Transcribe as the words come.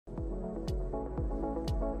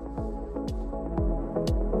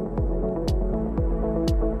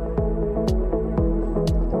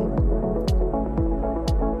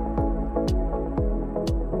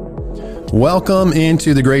Welcome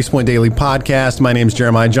into the Grace Point Daily Podcast. My name is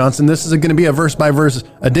Jeremiah Johnson. This is going to be a verse-by-verse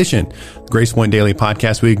edition. Grace Point Daily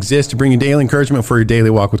Podcast. We exist to bring you daily encouragement for your daily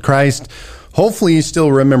walk with Christ. Hopefully you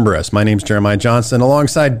still remember us. My name is Jeremiah Johnson,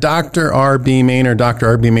 alongside Dr. R.B. Maynard. Dr.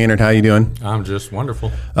 R.B. Maynard, how are you doing? I'm just wonderful.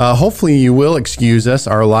 Hopefully you will excuse us.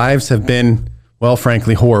 Our lives have been, well,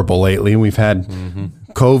 frankly, horrible lately. We've had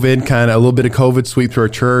COVID, kind of a little bit of COVID sweep through our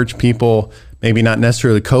church. People maybe not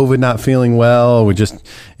necessarily COVID, not feeling well.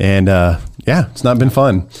 It's not been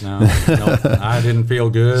fun. No, I didn't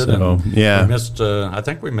feel good. So, we missed, I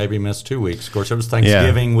think we maybe missed 2 weeks. Of course, it was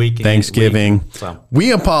Thanksgiving week. So.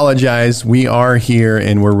 We apologize. We are here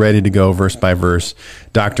and we're ready to go verse by verse.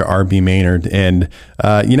 Dr. R.B. Maynard. And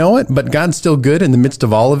you know what? But God's still good in the midst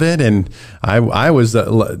of all of it. And I was,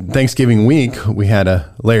 Thanksgiving week, we had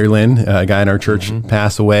a Larry Lynn, a guy in our church,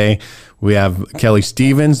 pass away. We have Kelly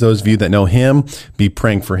Stevens. Those of you that know him, be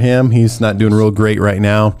praying for him. He's not doing real great right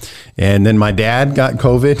now. And then my dad got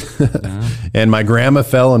COVID, and my grandma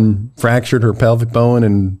fell and fractured her pelvic bone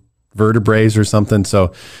and vertebrae or something.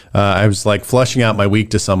 So I was like flushing out my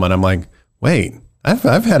week to someone. I'm like, wait, I've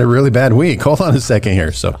had a really bad week. Hold on a second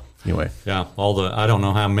here. So anyway. Yeah, I don't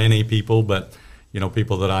know how many people, but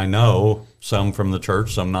people that I know, some from the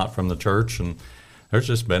church, some not from the church, and there's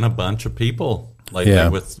just been a bunch of people lately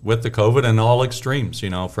with the COVID and all extremes,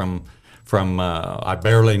 from I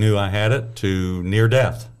barely knew I had it to near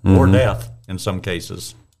death or death in some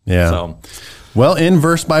cases. Yeah. So, well, in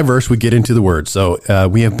verse by verse, we get into the word. So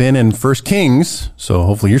we have been in 1 Kings, so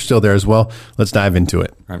hopefully you're still there as well. Let's dive into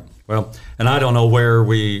it. Right. Well, and I don't know where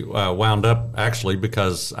we wound up, actually,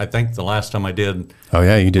 because I think the last time I did... Oh,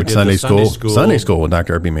 yeah, you did Sunday school with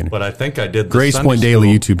Dr. R.B. Maynard. But I think I did the Grace Sunday Point Daily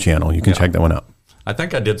YouTube channel. You can check that one out. I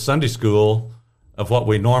think I did Sunday school of what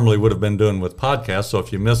we normally would have been doing with podcasts. So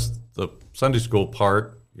if you missed the Sunday school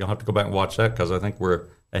part, you'll have to go back and watch that because I think we're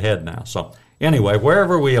ahead now. So anyway,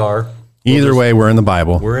 wherever we are. Either way, we're in the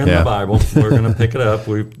Bible. We're in the Bible. We're going to pick it up.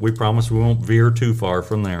 We promise we won't veer too far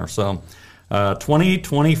from there. So 20,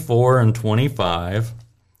 24, and 25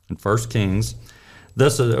 in 1 Kings.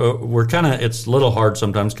 This is it's a little hard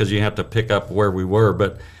sometimes because you have to pick up where we were,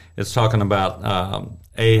 but it's talking about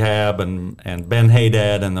Ahab and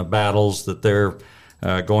Ben-Hadad and the battles that they're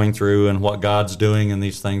going through and what God's doing in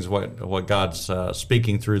these things, what God's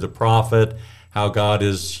speaking through the prophet, how God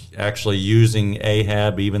is actually using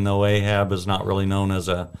Ahab, even though Ahab is not really known as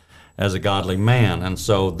a godly man. And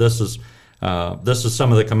so this is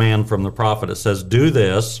some of the command from the prophet. It says, "Do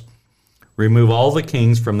this, remove all the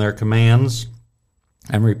kings from their commands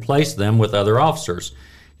and replace them with other officers.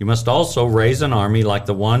 You must also raise an army like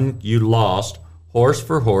the one you lost, horse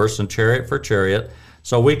for horse and chariot for chariot,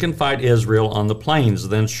 so we can fight Israel on the plains.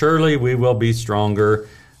 Then surely we will be stronger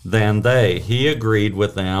than they." He agreed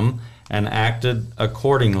with them and acted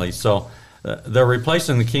accordingly. So they're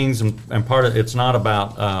replacing the kings, and part of it's not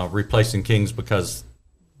about replacing kings because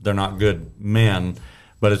they're not good men,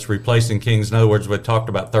 but it's replacing kings. In other words, we talked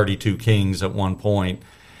about 32 kings at one point,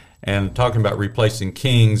 and talking about replacing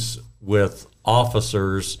kings with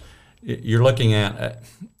officers, you're looking at,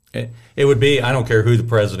 it would be, I don't care who the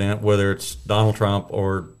president, whether it's Donald Trump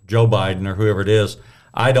or Joe Biden or whoever it is,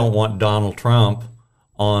 I don't want Donald Trump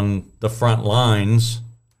on the front lines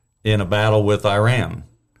in a battle with Iran.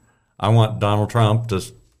 I want Donald Trump to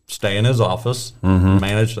stay in his office,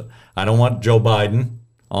 manage. I don't want Joe Biden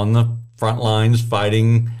on the front lines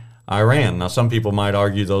fighting Iran. Now, some people might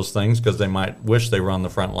argue those things because they might wish they were on the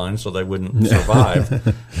front line so they wouldn't survive.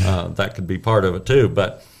 That could be part of it too.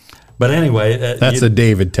 But anyway, that's a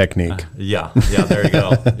David technique. Yeah, there you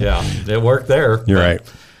go. Yeah, it worked there. You're right.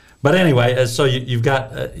 But anyway, so you've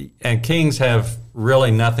got and kings have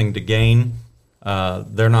really nothing to gain.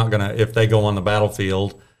 They're not gonna, if they go on the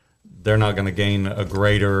battlefield, they're not going to gain a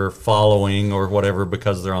greater following or whatever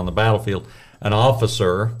because they're on the battlefield. An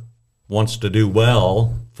officer wants to do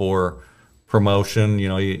well for promotion.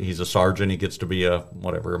 He's a sergeant. He gets to be a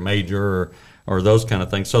major or those kind of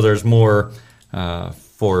things. So there's more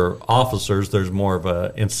for officers. There's more of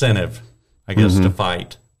a incentive, I guess, to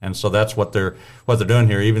fight. And so that's what they're doing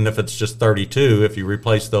here. Even if it's just 32, if you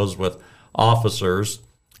replace those with officers,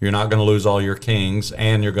 you're not going to lose all your kings,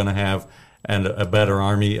 and you're going to have a better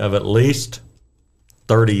army of at least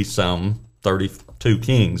 32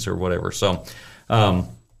 kings or whatever. So, and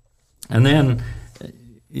then,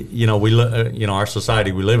 our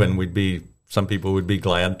society we live in, some people would be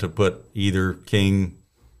glad to put either king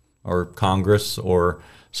or Congress or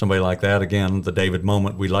somebody like that. Again, the David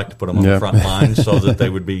moment, we like to put them on the front line so that they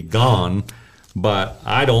would be gone. But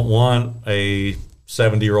I don't want a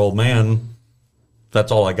 70-year-old man.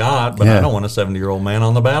 That's all I got. But I don't want a 70-year-old man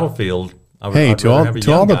on the battlefield Hey, to all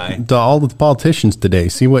the politicians today,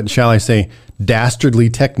 see what, shall I say, dastardly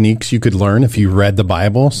techniques you could learn if you read the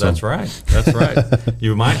Bible. So. That's right. That's right.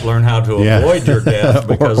 You might learn how to avoid your death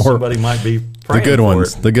because somebody might be praying for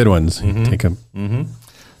it. The good ones. Take them. Mm-hmm.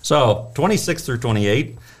 So 26 through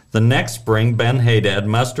 28. The next spring, Ben-Hadad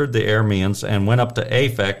mustered the Arameans and went up to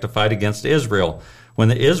Aphek to fight against Israel. When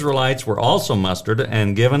the Israelites were also mustered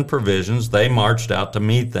and given provisions, they marched out to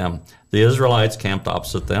meet them. The Israelites camped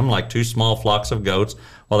opposite them like two small flocks of goats,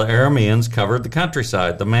 while the Arameans covered the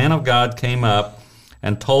countryside. The man of God came up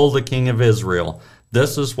and told the king of Israel,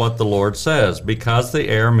 "This is what the Lord says, because the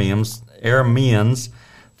Arameans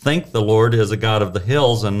think the Lord is a God of the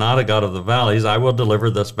hills and not a God of the valleys, I will deliver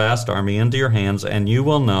this vast army into your hands, and you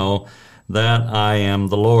will know that I am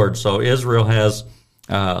the Lord." So Israel has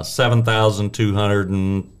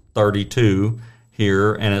 7,232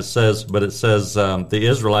 here, and it says the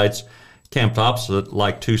Israelites camped opposite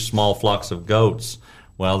like two small flocks of goats.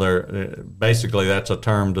 Well, basically that's a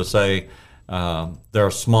term to say they're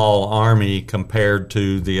a small army compared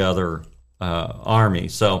to the other army.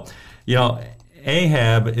 So,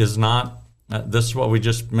 Ahab is not. This is what we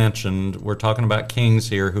just mentioned. We're talking about kings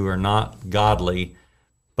here who are not godly,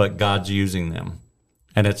 but God's using them,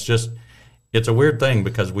 and it's a weird thing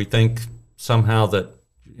because we think somehow that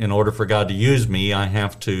in order for God to use me, I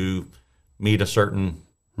have to meet a certain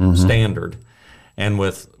standard. And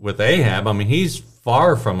with Ahab, I mean, he's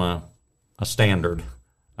far from a standard.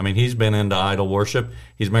 I mean, he's been into idol worship.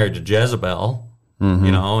 He's married to Jezebel,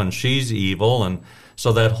 and she's evil. And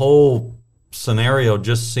so that whole scenario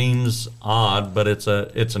just seems odd, but it's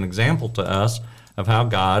an example to us of how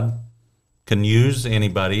God can use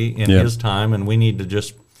anybody in his time, and we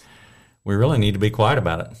really need to be quiet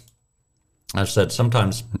about it. I've said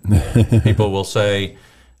sometimes people will say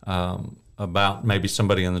about maybe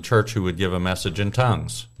somebody in the church who would give a message in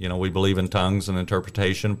tongues. We believe in tongues and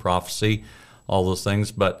interpretation, prophecy, all those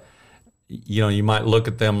things. But, you might look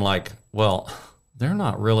at them like, well, they're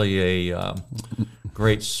not really a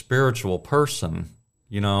great spiritual person,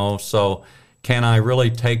 so can I really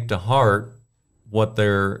take to heart what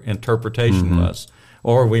their interpretation was?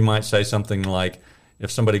 Or we might say something like, if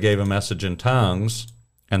somebody gave a message in tongues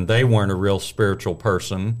and they weren't a real spiritual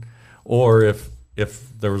person, or if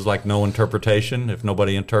there was like no interpretation, if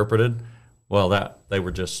nobody interpreted, well, they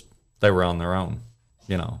were on their own,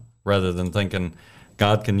 rather than thinking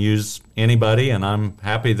God can use anybody and I'm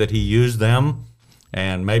happy that he used them,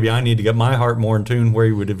 and maybe I need to get my heart more in tune where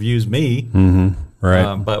he would have used me.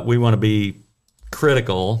 Right. But we want to be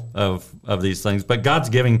critical of these things. But God's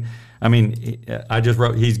giving, I just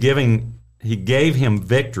wrote, He gave him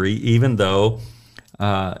victory even though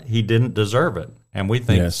he didn't deserve it. And we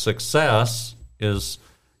think success is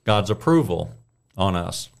God's approval on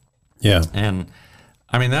us. Yeah. And,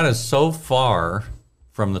 that is so far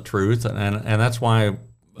from the truth. And that's why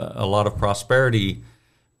a lot of prosperity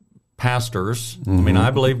pastors, I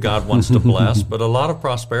believe God wants to bless, but a lot of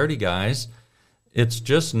prosperity guys, it's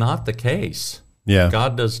just not the case. Yeah.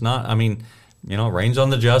 God does not, rains on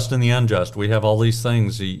the just and the unjust. We have all these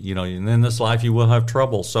things, and in this life you will have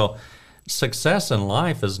trouble. So success in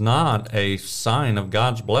life is not a sign of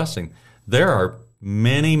God's blessing. There are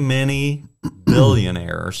many, many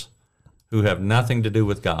billionaires who have nothing to do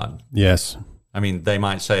with God. Yes. They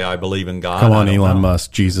might say, I believe in God. Come on, Elon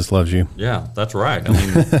Musk. Jesus loves you. Yeah, that's right.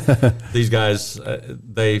 These guys,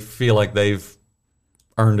 they feel like they've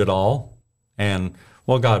earned it all. And,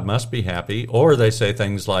 well, God must be happy. Or they say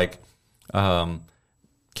things like,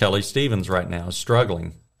 Kelly Stevens right now is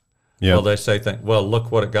struggling. Yep. Well, they say, well, look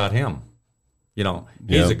what it got him.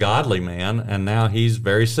 He's a godly man, and now he's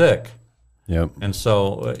very sick. Yep. And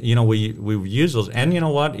so, we use those. And you know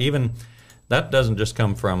what? Even that doesn't just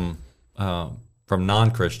come from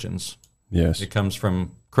non-Christians. Yes. It comes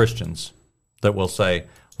from Christians that will say,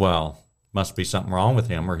 well, must be something wrong with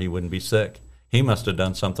him or he wouldn't be sick. He must have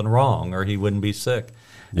done something wrong or he wouldn't be sick.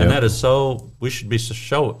 Yep. And that is we should be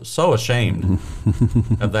so ashamed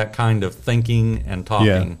of that kind of thinking and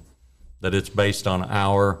talking that it's based on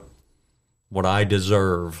what I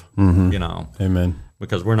deserve, Amen.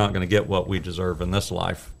 Because we're not going to get what we deserve in this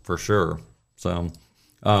life for sure. So,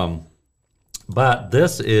 but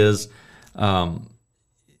this is, that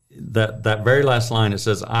very last line, it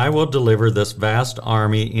says, I will deliver this vast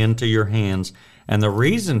army into your hands. And the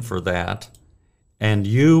reason for that, and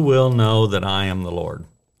you will know that I am the Lord.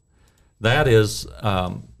 That is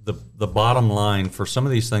the bottom line for some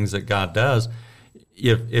of these things that God does.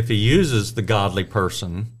 If he uses the godly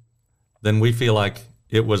person, then we feel like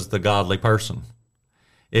it was the godly person.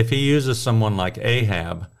 If he uses someone like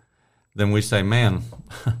Ahab, then we say, man,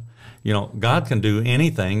 God can do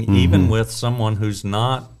anything, even with someone who's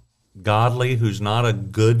not godly, who's not a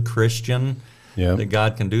good Christian. Yep. That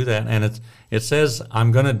God can do that, and it says,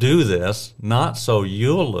 "I'm going to do this not so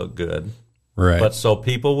you'll look good, Right. but so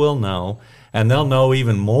people will know, and they'll know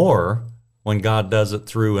even more when God does it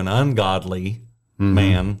through an ungodly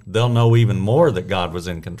man. They'll know even more that God was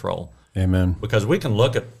in control." Amen. Because we can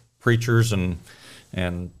look at preachers and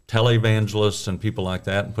televangelists and people like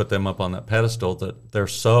that and put them up on that pedestal that they're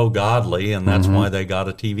so godly, and that's why they got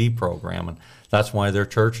a TV program, and that's why their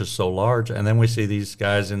church is so large. And then we see these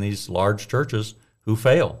guys in these large churches who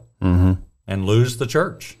fail and lose the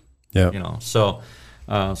church. Yeah. So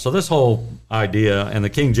this whole idea, and the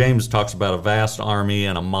King James talks about a vast army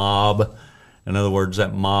and a mob. In other words,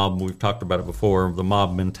 that mob, we've talked about it before, the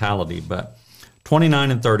mob mentality. But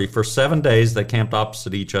 29 and 30, for 7 days they camped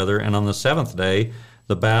opposite each other, and on the seventh day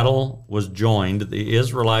the battle was joined. The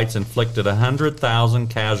Israelites inflicted 100,000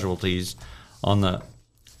 casualties on the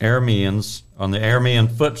Aramean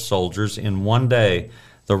foot soldiers in 1 day.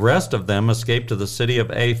 The rest of them escaped to the city of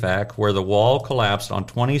Aphek, where the wall collapsed on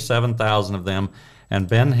 27,000 of them, and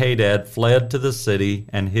Ben-Hadad fled to the city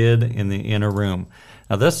and hid in the inner room.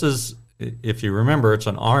 Now this is, if you remember, it's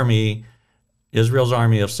an army. Israel's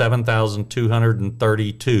army of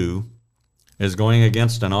 7,232 is going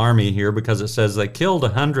against an army here, because it says they killed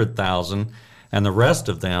 100,000 and the rest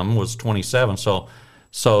of them was 27. So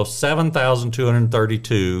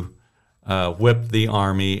 7,232 whipped the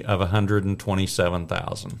army of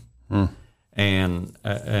 127,000. And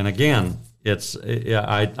again,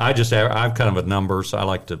 I've kind of a number, so I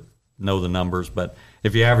like to know the numbers. But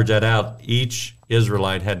if you average that out, each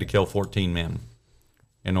Israelite had to kill 14 men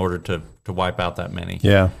in order to wipe out that many.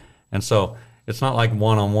 Yeah. And so it's not like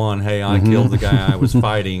one-on-one, hey, I killed the guy I was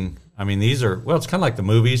fighting. I mean, it's kind of like the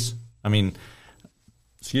movies. I mean,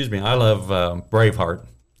 I love Braveheart.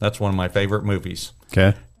 That's one of my favorite movies.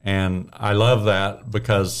 Okay. And I love that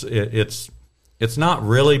because it's not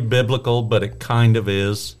really biblical, but it kind of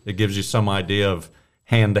is. It gives you some idea of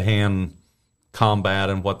hand-to-hand combat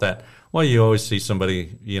and what that. Well, you always see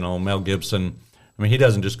somebody, Mel Gibson. I mean, he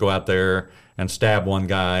doesn't just go out there and stab one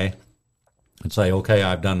guy and say, okay,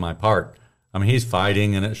 I've done my part. I mean, he's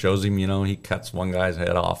fighting, and it shows him, he cuts one guy's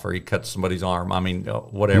head off or he cuts somebody's arm. I mean,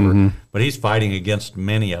 whatever. But he's fighting against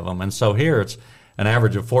many of them. And so here it's an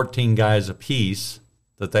average of 14 guys apiece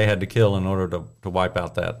that they had to kill in order to wipe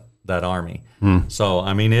out that army. So,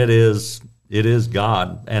 I mean, it is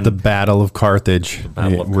God. And the Battle of Carthage.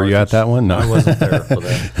 Were you at that one? No. I wasn't there for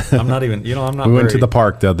that. I'm not even, I'm not We went to the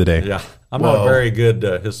park the other day. Yeah. I'm not a very good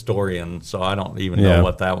historian, so I don't even know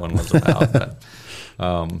what that one was about.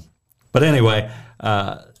 But anyway,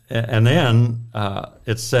 and then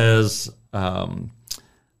it says,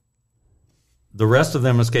 the rest of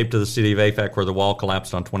them escaped to the city of Aphek, where the wall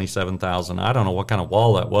collapsed on 27,000. I don't know what kind of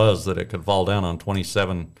wall that was that it could fall down on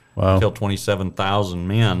 27, kill 27,000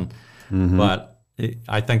 men. But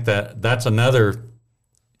I think that's another.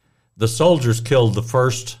 The soldiers killed the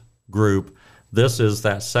first group. This is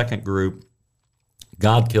that second group.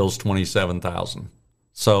 God kills 27,000.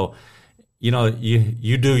 So,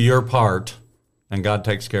 you do your part, and God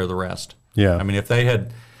takes care of the rest. Yeah. I mean,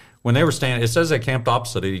 when they were standing, it says they camped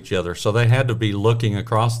opposite each other, so they had to be looking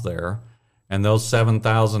across there, and those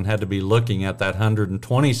 7,000 had to be looking at that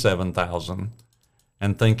 127,000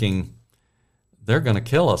 and thinking, they're going to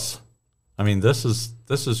kill us. I mean, this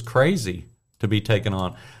is crazy to be taken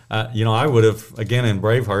on. I would have, again, in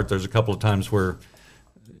Braveheart, there's a couple of times where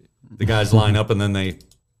the guys line up and then they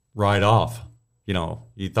ride off.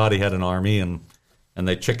 You thought he had an army and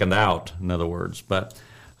they chickened out, in other words. But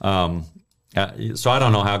so I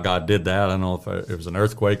don't know how God did that. I don't know if it was an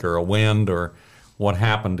earthquake or a wind or what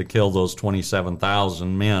happened to kill those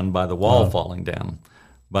 27,000 men by the wall falling down.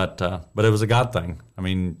 But it was a God thing. I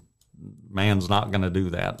mean, man's not going to do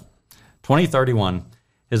that. 20:31,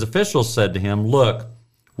 his officials said to him, "Look,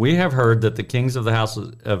 we have heard that the kings of the house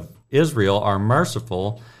of Israel are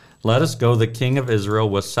merciful. Let us go, the king of Israel,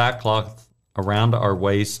 with sackcloth around our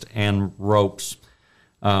waist and ropes."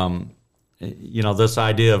 This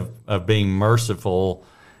idea of being merciful,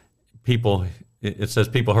 it says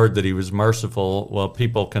people heard that he was merciful. Well,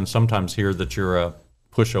 people can sometimes hear that you're a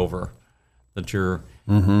pushover, that you're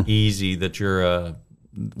easy, that you're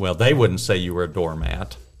they wouldn't say you were a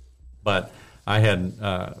doormat, but I had,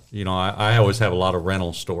 I always have a lot of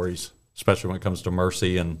rental stories, especially when it comes to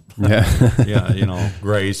mercy and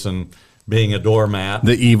grace and being a doormat.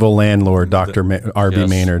 The evil landlord, Dr. R.B.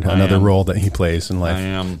 Maynard, another role that he plays in life. I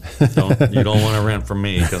am. You don't want to rent from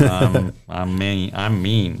me because I'm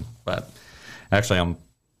mean. But actually, I'm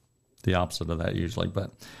the opposite of that usually.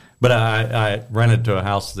 But But I rented to a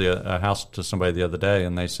house to somebody the other day,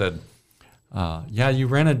 and they said, "Yeah, you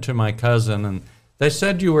rented to my cousin, and they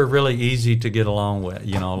said you were really easy to get along with."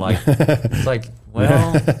 It's like,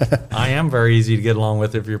 well, I am very easy to get along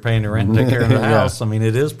with if you're paying the rent and take care of the house. I mean,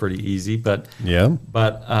 it is pretty easy, but being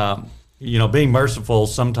merciful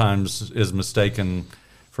sometimes is mistaken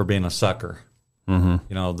for being a sucker.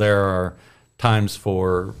 Mm-hmm. There are times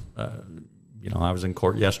for, I was in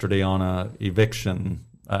court yesterday on a eviction.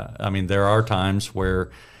 There are times where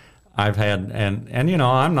I've had, and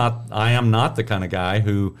I am not the kind of guy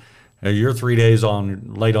who, you're 3 days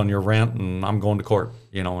late on your rent and I'm going to court,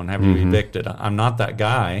 and have you evicted. I'm not that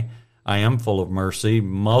guy. I am full of mercy,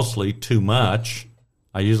 mostly too much.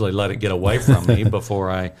 I usually let it get away from me before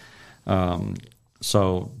I,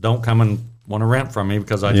 so don't come and want to rent from me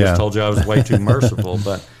because I just told you I was way too merciful.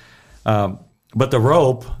 But the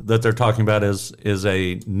rope that they're talking about is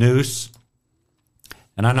a noose.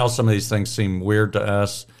 And I know some of these things seem weird to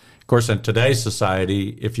us. Of course, in today's society,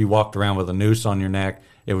 if you walked around with a noose on your neck,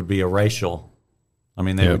 it would be a racial.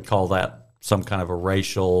 They would call that some kind of a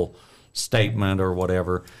racial statement or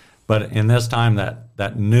whatever. But in this time,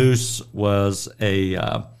 that noose was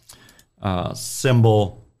a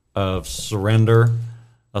symbol of surrender,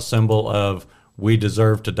 a symbol of we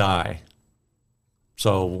deserve to die.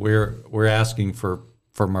 So we're asking for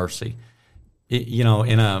mercy.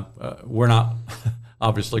 We're not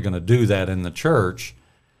obviously going to do that in the church,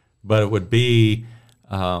 but it would be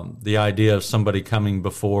the idea of somebody coming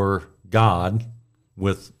before God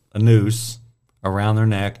with a noose around their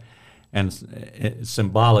neck and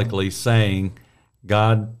symbolically saying,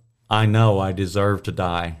 God, I know I deserve to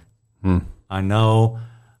die. I know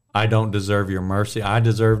I don't deserve your mercy. I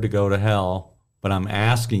deserve to go to hell, but I'm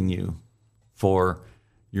asking you for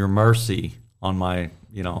your mercy on my,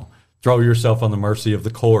 throw yourself on the mercy of the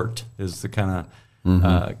court is the kind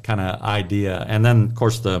of idea. And then, of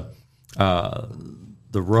course, the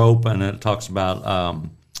rope, and it talks about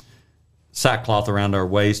sackcloth around our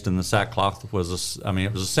waist, and the sackcloth was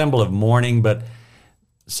it was a symbol of mourning, but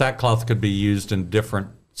sackcloth could be used in different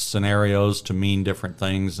scenarios to mean different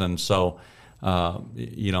things. And so,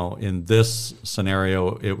 in this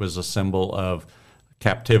scenario, it was a symbol of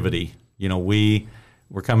captivity.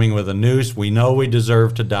 We're coming with a noose. We know we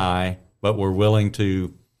deserve to die, but we're willing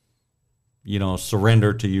to,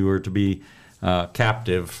 surrender to you or to be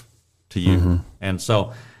captive to you. And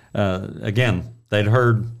so, again, they'd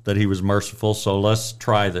heard that he was merciful, so let's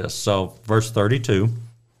try this. So, verse 32,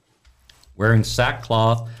 wearing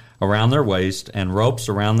sackcloth around their waist and ropes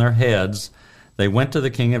around their heads, they went to the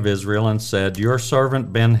king of Israel and said, your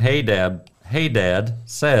servant Ben-Hadad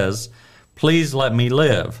says, please let me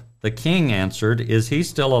live. The king answered, is he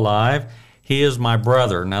still alive? He is my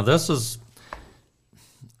brother. Now, this is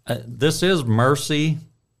mercy,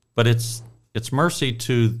 but it's mercy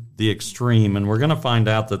to the extreme, and we're going to find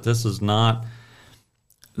out that this is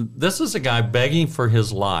a guy begging for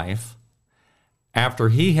his life after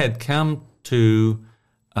he had come to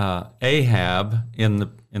Ahab in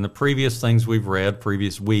the previous things we've read,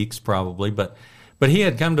 previous weeks probably, but he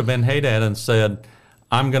had come to Ben-Hadad and said,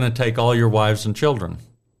 I'm going to take all your wives and children.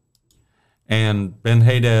 And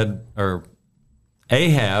Ben-Hadad, or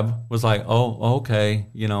Ahab, was like, oh, okay.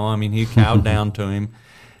 He cowed down to him.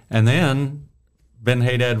 And then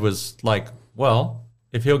Ben-Hadad was like, well,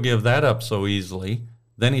 if he'll give that up so easily,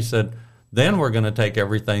 then he said, then we're going to take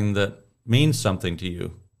everything that means something to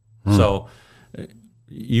you. So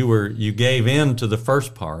you gave in to the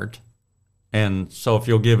first part, and so if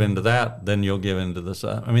you'll give in to that, then you'll give in to this.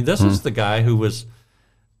 This is the guy who was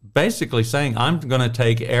basically saying, I'm going to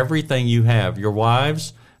take everything you have, your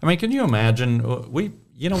wives. Can you imagine? We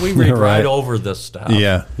read right over this stuff.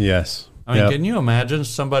 Yeah, yes. Can you imagine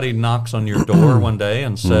somebody knocks on your door one day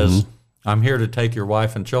and says, I'm here to take your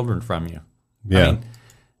wife and children from you? Yeah.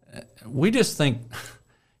 We just think,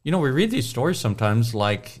 we read these stories sometimes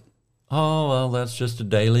like, oh, well, that's just a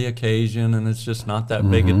daily occasion and it's just not that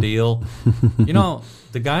big a deal.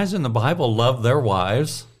 The guys in the Bible love their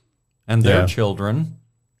wives and their children.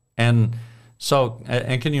 And so,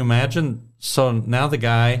 and can you imagine? So now the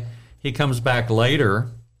guy, he comes back later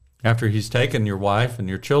after he's taken your wife and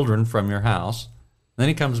your children from your house. Then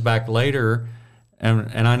he comes back later,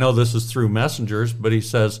 and I know this is through messengers, but he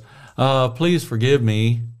says, please forgive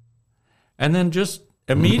me. And then just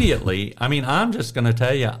immediately, I'm just going to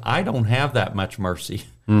tell you, I don't have that much mercy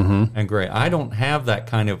and grace. I don't have that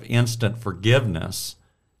kind of instant forgiveness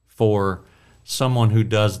for someone who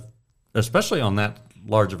does, especially on that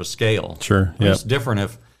large of a scale. Sure. It's different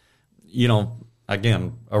if,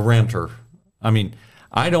 again, a renter.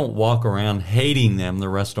 I don't walk around hating them the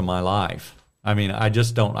rest of my life. I mean, I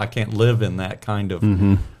can't live in that kind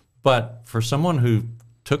of. But for someone who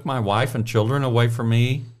took my wife and children away from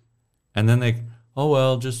me, and then they, oh,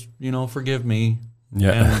 well, just, forgive me.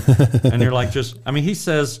 Yeah. And you're like, he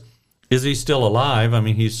says, is he still alive? I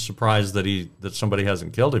mean, he's surprised that somebody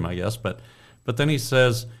hasn't killed him, I guess. But then he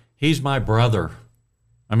says, he's my brother.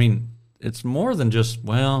 I mean, it's more than just,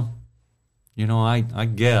 well, I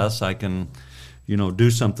guess I can,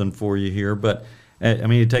 do something for you here. But, I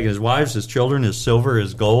mean, he'd taken his wives, his children, his silver,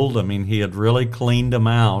 his gold. I mean, he had really cleaned them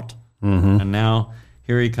out. And now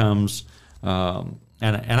here he comes. And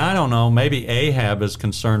I don't know, maybe Ahab is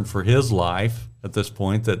concerned for his life at this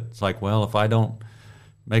point, that it's like, well, if I don't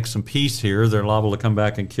make some peace here, they're liable to come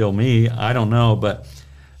back and kill me. I don't know, but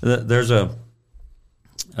there's a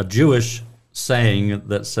Jewish saying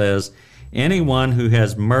that says, anyone who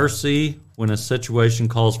has mercy when a situation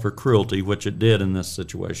calls for cruelty, which it did in this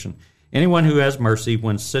situation, anyone who has mercy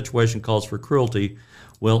when a situation calls for cruelty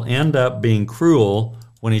will end up being cruel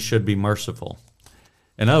when he should be merciful.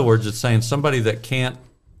 In other words, it's saying somebody that can't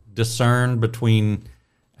discern between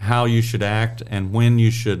how you should act and when you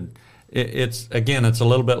should. It's a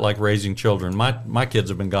little bit like raising children. My kids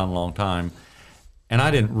have been gone a long time, and I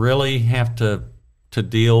didn't really have to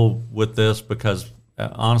deal with this because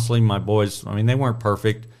honestly, my boys, I mean, they weren't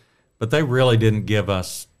perfect, but they really didn't give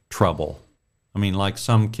us trouble. I mean, like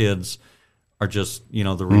some kids are just,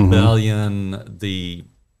 the rebellion, the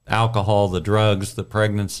alcohol, the drugs, the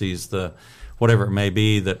pregnancies, the whatever it may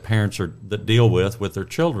be that parents that deal with their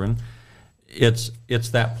children. It's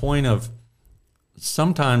that point of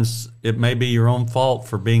sometimes it may be your own fault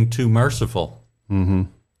for being too merciful.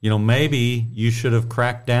 Maybe you should have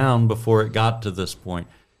cracked down before it got to this point.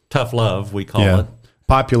 Tough love, we call it.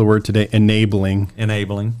 Popular word today, enabling.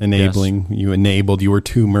 Enabling. Yes. You enabled. You were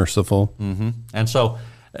too merciful. And so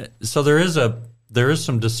there is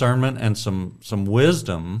some discernment and some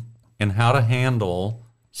wisdom in how to handle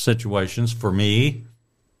situations. For me,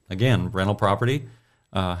 again, rental property.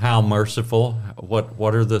 How merciful?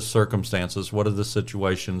 What are the circumstances? What are the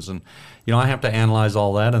situations? And I have to analyze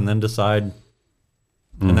all that and then decide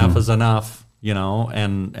enough is enough.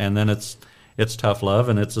 And then it's tough love,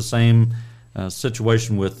 and it's the same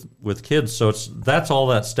situation with kids. So that's all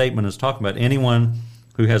that statement is talking about. Anyone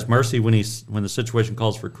who has mercy when the situation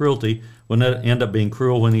calls for cruelty will end up being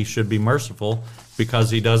cruel when he should be merciful,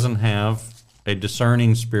 because he doesn't have a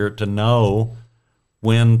discerning spirit to know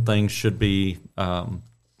when things should be,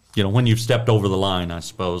 when you've stepped over the line, I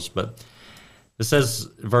suppose. But it says,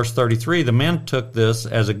 verse 33, the men took this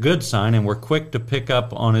as a good sign and were quick to pick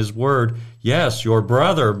up on his word. Yes, your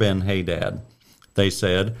brother Ben-Hadad, they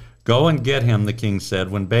said. Go and get him, the king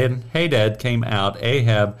said. When Ben-Hadad came out,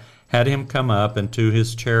 Ahab had him come up into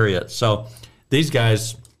his chariot. So these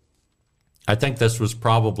guys, I think this was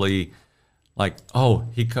probably like, oh,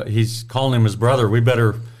 he's calling him his brother. We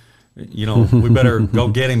better go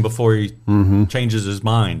get him before he changes his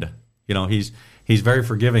mind. He's very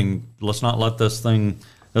forgiving. Let's not let this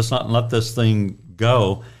thing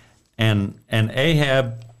go. And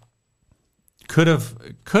Ahab could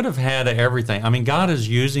have had everything. I mean, God is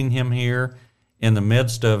using him here in the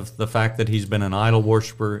midst of the fact that he's been an idol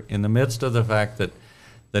worshiper, in the midst of the fact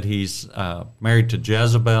that he's married to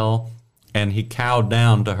Jezebel, and he cowed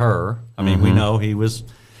down to her. I mean, we know he was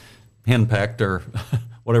henpecked, or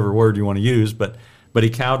whatever word you want to use, but he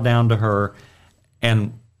cowed down to her.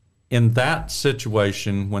 And in that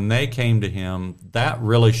situation, when they came to him, that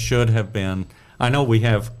really should have been, I know we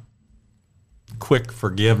have quick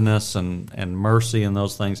forgiveness and mercy and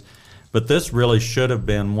those things, but this really should have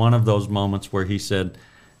been one of those moments where he said,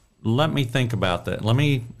 let me think about that. Let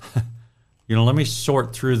me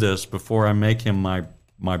sort through this before I make him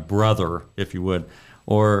my brother, if you would.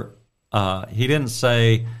 Or he didn't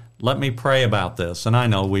say, let me pray about this. And I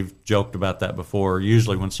know we've joked about that before.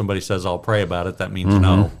 Usually when somebody says, I'll pray about it, that means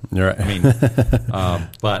no. You're right. I mean,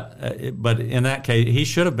 but in that case, he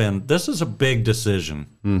should have been, this is a big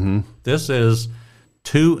decision. This is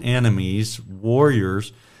two enemies,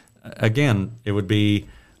 warriors. Again, it would be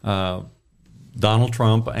Donald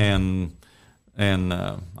Trump and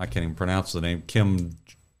I can't even pronounce the name, Kim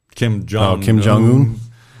Jong-un. Kim Jong-un?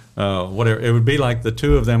 Whatever. It would be like the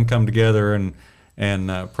two of them come together and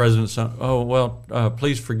President,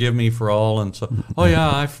 please forgive me for all. And so, oh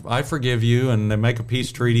yeah, I forgive you. And they make a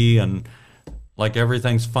peace treaty and like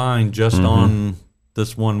everything's fine just on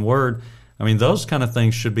this one word. I mean, those kind of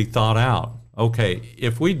things should be thought out. Okay,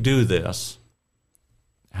 if we do this,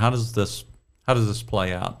 how does this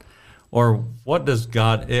play out? Or what does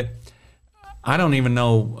God, I don't even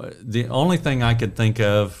know. The only thing I could think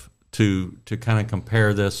of to kind of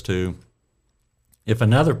compare this to if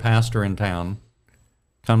another pastor in town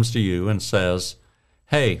comes to you and says,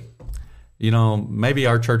 hey, maybe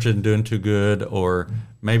our church isn't doing too good, or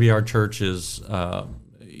maybe our church is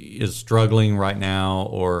struggling right now,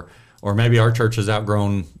 or maybe our church has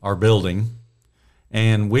outgrown our building,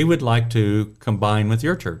 and we would like to combine with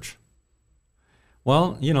your church.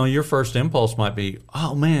 Well, your first impulse might be,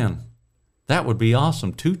 oh man, that would be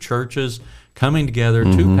awesome. 2 churches coming together,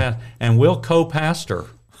 and we'll co-pastor.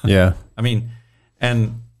 Yeah. I mean,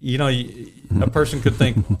 and a person could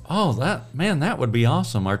think, oh, that would be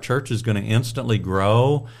awesome. Our church is going to instantly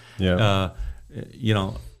grow. Yeah.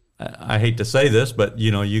 I hate to say this, but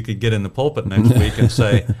you could get in the pulpit next week and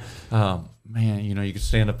say, man, you could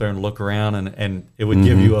stand up there and look around, and it would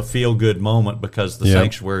give you a feel good moment because the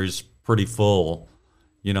sanctuary's pretty full.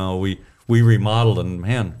 We remodeled, and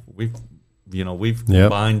man, we've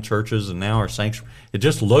combined churches, and now our sanctuary, it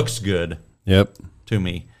just looks good. Yep. To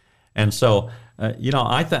me, and so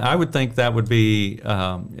I would think that would be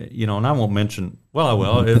and I won't mention. Well, I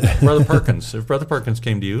will. If Brother Perkins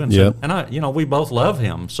came to you and said, and we both love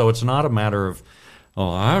him, so it's not a matter of,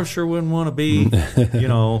 I sure wouldn't want to be,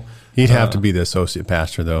 He'd have to be the associate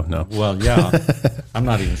pastor, though. No. Well, yeah, I'm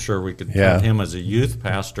not even sure we could have him as a youth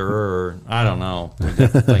pastor, or I don't know.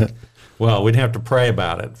 We'd have to pray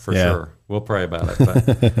about it for sure. We'll pray about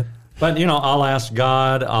it, but I'll ask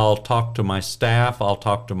God. I'll talk to my staff. I'll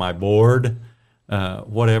talk to my board.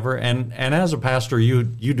 Whatever, and as a pastor, you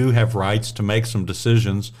do have rights to make some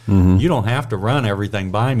decisions. You don't have to run everything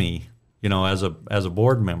by me, as a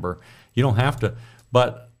board member. You don't have to,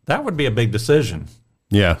 but that would be a big decision.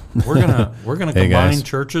 Yeah, we're gonna combine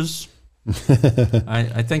churches.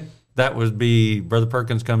 I think that would be Brother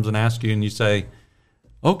Perkins comes and asks you, and you say,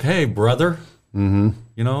 "Okay, brother,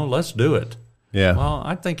 let's do it." Yeah. Well,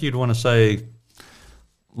 I think you'd want to say,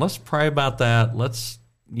 "Let's pray about that. Let's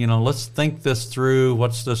think this through.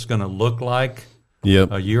 What's this going to look like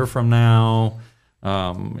a year from now?"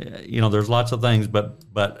 There's lots of things, but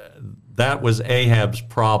that was Ahab's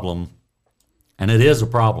problem, and it is a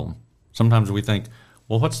problem. Sometimes we think,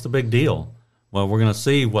 well, what's the big deal? Well, we're going to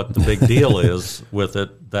see what the big deal is with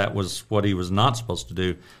it. That was what he was not supposed to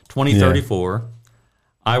do. 2034,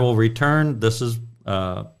 I will return, this is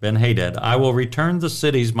Ben-Hadad, I will return the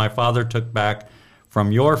cities my father took back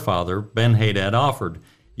from your father, Ben-Hadad offered.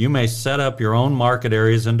 You may set up your own market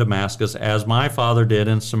areas in Damascus, as my father did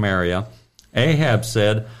in Samaria. Ahab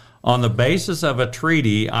said, on the basis of a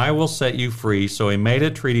treaty, I will set you free. So he made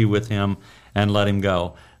a treaty with him and let him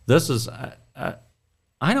go. This is,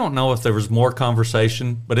 I don't know if there was more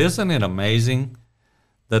conversation, but isn't it amazing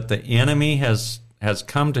that the enemy has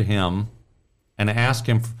come to him and asked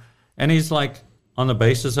him, and he's like, on the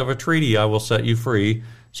basis of a treaty, I will set you free.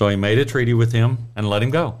 So he made a treaty with him and let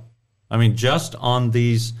him go. I mean, just on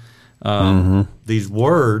these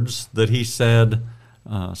words that he said,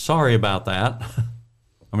 sorry about that.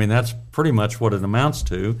 I mean, that's pretty much what it amounts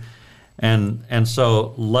to. And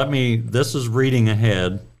so this is reading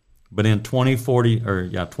ahead, but in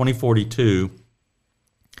 2042,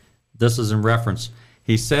 this is in reference.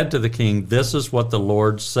 He said to the king, this is what the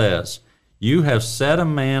Lord says. You have set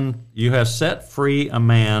free a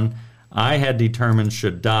man I had determined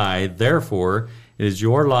should die. Therefore, it is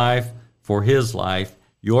your life for his life,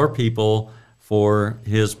 your people for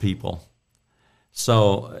his people.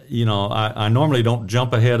 So, I normally don't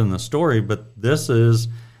jump ahead in the story, but this is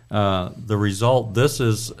the result. This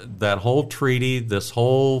is that whole treaty, this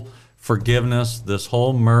whole forgiveness, this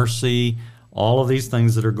whole mercy, all of these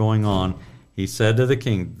things that are going on. He said to the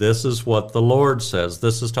king, this is what the Lord says.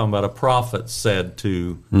 This is talking about a prophet said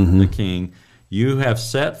to the king, you have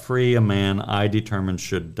set free a man I determined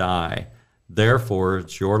should die. Therefore,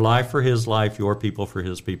 it's your life for his life, your people for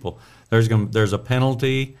his people. There's a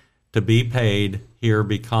penalty to be paid here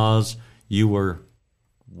because you were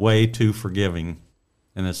way too forgiving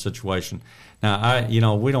in this situation. Now,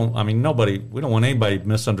 we don't want anybody to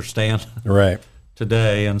misunderstand right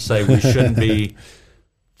today and say we shouldn't be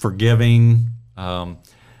forgiving.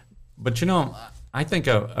 But I think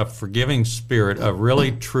a forgiving spirit, a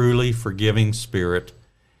really truly forgiving spirit,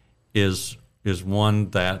 is one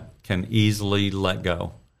that can easily let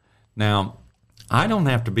go. Now, I don't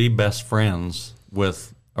have to be best friends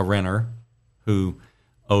with a renter who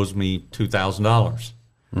owes me $2,000.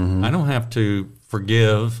 I don't have to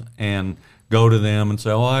forgive and go to them and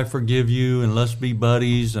say, oh, I forgive you, and let's be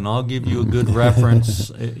buddies, and I'll give you a good reference.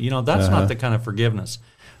 That's not the kind of forgiveness.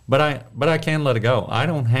 But I can let it go.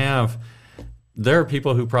 There are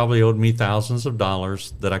people who probably owed me thousands of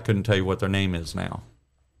dollars that I couldn't tell you what their name is now.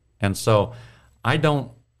 And so I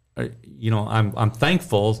don't, I'm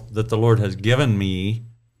thankful that the Lord has given me,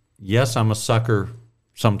 yes, I'm a sucker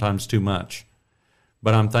sometimes too much,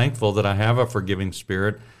 but I'm thankful that I have a forgiving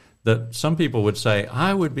spirit. That some people would say,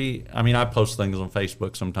 I post things on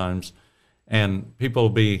Facebook sometimes, and people will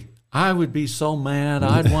be, I would be so mad,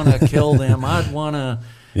 I'd want to kill them, I'd want to,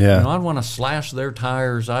 I'd want to slash their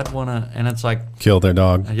tires, I'd want to, and it's like, kill their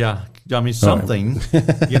dog. Yeah, I mean, something,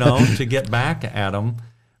 to get back at them.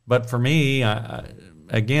 But for me,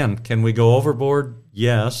 again, can we go overboard?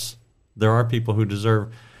 Yes, there are people who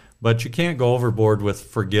deserve, but you can't go overboard with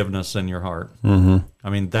forgiveness in your heart. Mm-hmm. I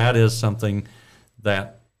mean, that is something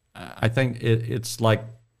that I think it's like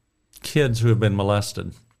kids who have been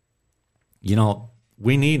molested. The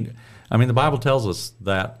Bible tells us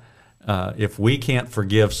that if we can't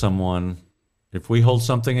forgive someone, if we hold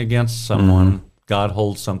something against someone, God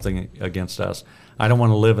holds something against us. I don't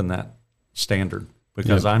want to live in that standard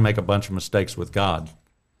because I make a bunch of mistakes with God.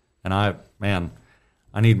 And I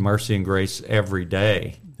need mercy and grace every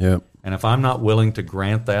day. Yep. And if I'm not willing to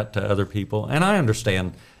grant that to other people, and I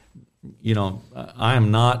understand, I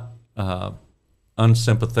am not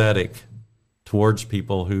unsympathetic towards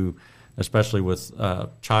people who, especially with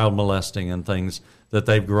child molesting and things, that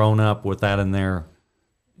they've grown up with that in their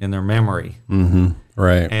memory. Mm-hmm.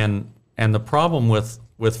 Right. And the problem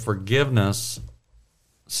with forgiveness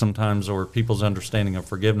sometimes, or people's understanding of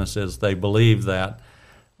forgiveness, is they believe that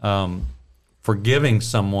forgiving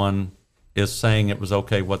someone is saying it was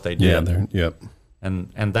okay what they did. Yep.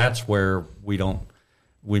 And that's where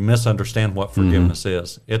we misunderstand what forgiveness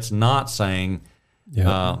is. It's not saying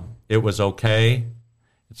it was okay.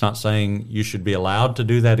 It's not saying you should be allowed to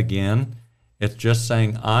do that again. It's just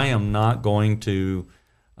saying I am not going to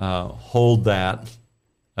hold that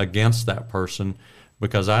against that person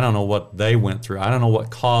because I don't know what they went through. I don't know what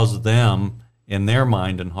caused them in their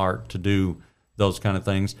mind and heart to do those kind of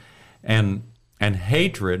things. And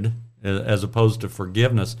hatred, as opposed to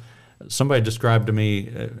forgiveness, somebody described to me,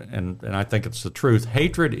 and I think it's the truth,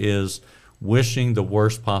 hatred is wishing the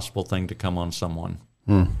worst possible thing to come on someone.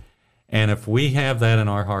 And if we have that in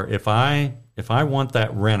our heart, if I want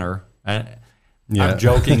that renter, I've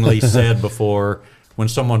jokingly said before, when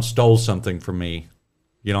someone stole something from me,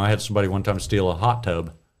 I had somebody one time steal a hot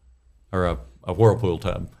tub or a Whirlpool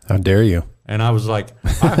tub. How dare you? And I was like,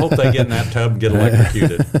 I hope they get in that tub and get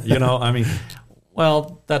electrocuted.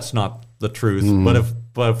 Well, that's not the truth.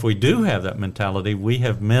 But if we do have that mentality, we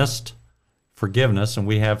have missed forgiveness and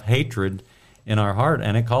we have hatred in our heart,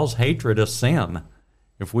 and it calls hatred a sin.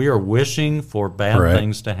 If we are wishing for bad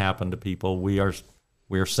things to happen to people, we are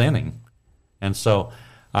sinning. And so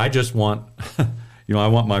I just want, I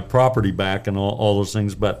want my property back and all those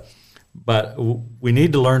things, but we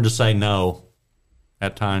need to learn to say no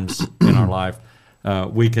at times in our life.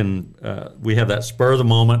 We have that spur of the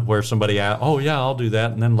moment where somebody asks, oh yeah, I'll do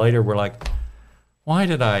that. And then later we're like, why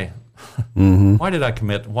did I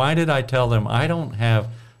commit? Why did I tell them I don't have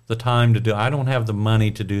the time to do, I don't have the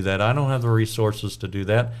money to do that. I don't have the resources to do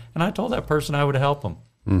that. And I told that person I would help them.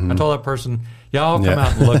 I told that person, I'll come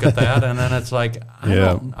out and look at that. And then it's like,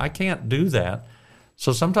 I can't do that.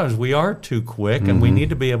 So sometimes we are too quick, and we need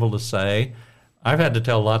to be able to say, I've had to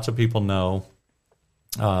tell lots of people no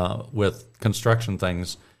with construction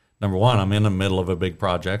things. Number one, I'm in the middle of a big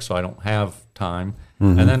project, so I don't have time.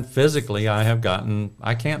 And then physically,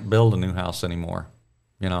 I can't build a new house anymore.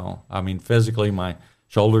 Physically, my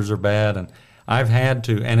shoulders are bad, and I've had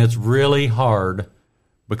to, and it's really hard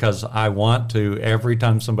because I want to, every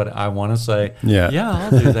time I want to say, I'll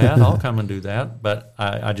do that, I'll come and do that, but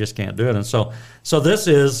I just can't do it. And so this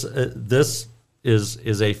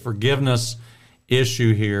is a forgiveness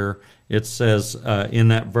issue here. It says in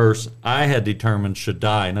that verse, I had determined should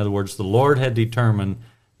die. In other words, the Lord had determined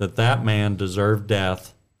that man deserved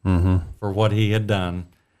death for what he had done,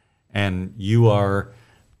 and you are.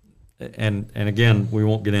 And again, we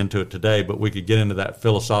won't get into it today, but we could get into that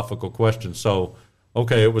philosophical question. So,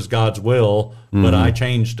 okay, it was God's will, but I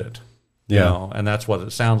changed it. And that's what it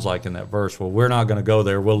sounds like in that verse. Well, we're not going to go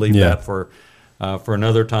there. We'll leave that for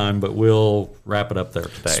another time, but we'll wrap it up there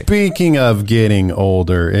today. Speaking of getting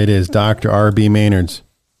older, it is Dr. R.B. Maynard's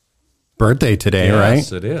birthday today, right?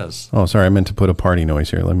 Yes, it is. Oh, sorry, I meant to put a party noise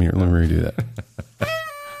here. Let me redo that.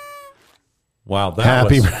 Wow, that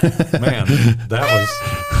was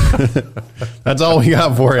that's all we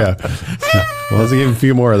got for you. Well, let's give a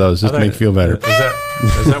few more of those just to make you feel better. Is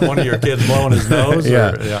that one of your kids blowing his nose?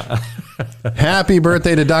 Yeah. Happy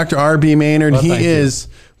birthday to Dr. R.B. Maynard. Well,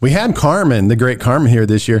 we had Carmen, the great Carmen, here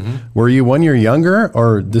this year. Were you 1 year younger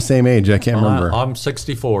or the same age? I can't remember. I'm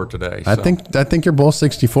 64 today. So. I think you're both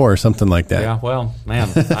 64 or something like that. Yeah, well, man,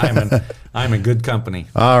 I'm in good company.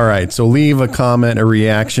 All right, so leave a comment, a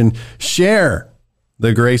reaction, share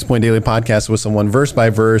the Grace Point Daily Podcast with someone verse by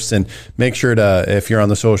verse. And make sure to, if you're on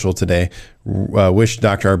the social today, wish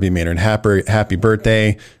Dr. R.B. Maynard happy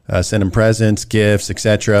birthday, send him presents, gifts,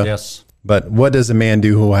 etc. Yes. But what does a man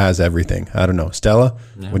do who has everything? I don't know. Stella,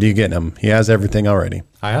 what are you getting him? He has everything already.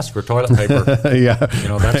 I asked for toilet paper. Yeah.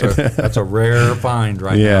 That's a rare find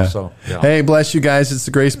right now. So, Hey, bless you guys. It's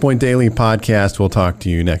the Grace Point Daily Podcast. We'll talk to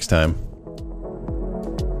you next time.